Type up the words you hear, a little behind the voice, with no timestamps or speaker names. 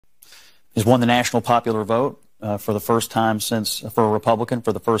has won the national popular vote for the first time for a Republican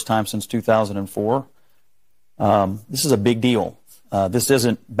for the first time since 2004. This is a big deal. This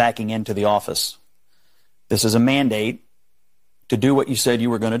isn't backing into the office. This is a mandate to do what you said you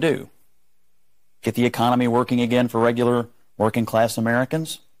were going to do. Get the economy working again for regular working class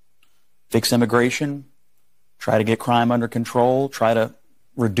Americans, fix immigration, try to get crime under control, try to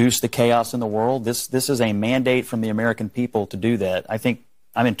reduce the chaos in the world. This is a mandate from the American people to do that. I think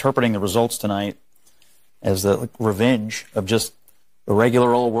I'm interpreting the results tonight as the revenge of just the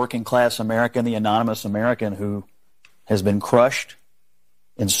regular old working class American, the anonymous American who has been crushed,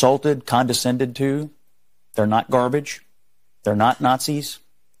 insulted, condescended to. They're not garbage. They're not Nazis.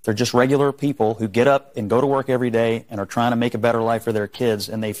 They're just regular people who get up and go to work every day and are trying to make a better life for their kids,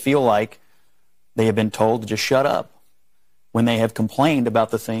 and they feel like they have been told to just shut up when they have complained about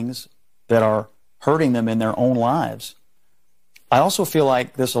the things that are hurting them in their own lives. I also feel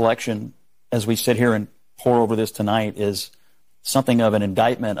like this election, as we sit here and pour over this tonight, is something of an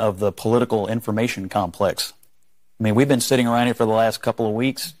indictment of the political information complex. I mean, we've been sitting around here for the last couple of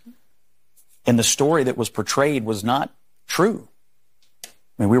weeks, and the story that was portrayed was not true. I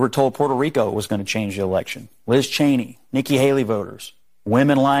mean, we were told Puerto Rico was going to change the election. Liz Cheney, Nikki Haley voters,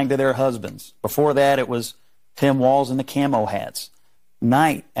 women lying to their husbands. Before that, it was Tim Walz and the camo hats.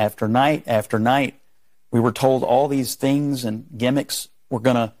 Night after night after night, we were told all these things and gimmicks were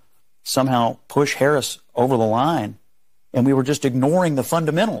going to somehow push Harris over the line, and we were just ignoring the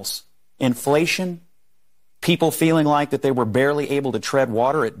fundamentals. Inflation, people feeling like that they were barely able to tread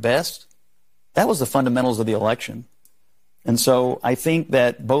water at best. That was the fundamentals of the election. And so I think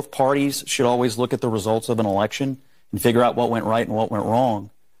that both parties should always look at the results of an election and figure out what went right and what went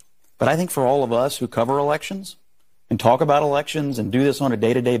wrong. But I think for all of us who cover elections and talk about elections and do this on a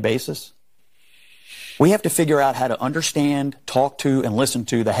day-to-day basis, we have to figure out how to understand, talk to, and listen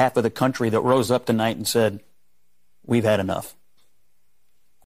to the half of the country that rose up tonight and said, we've had enough.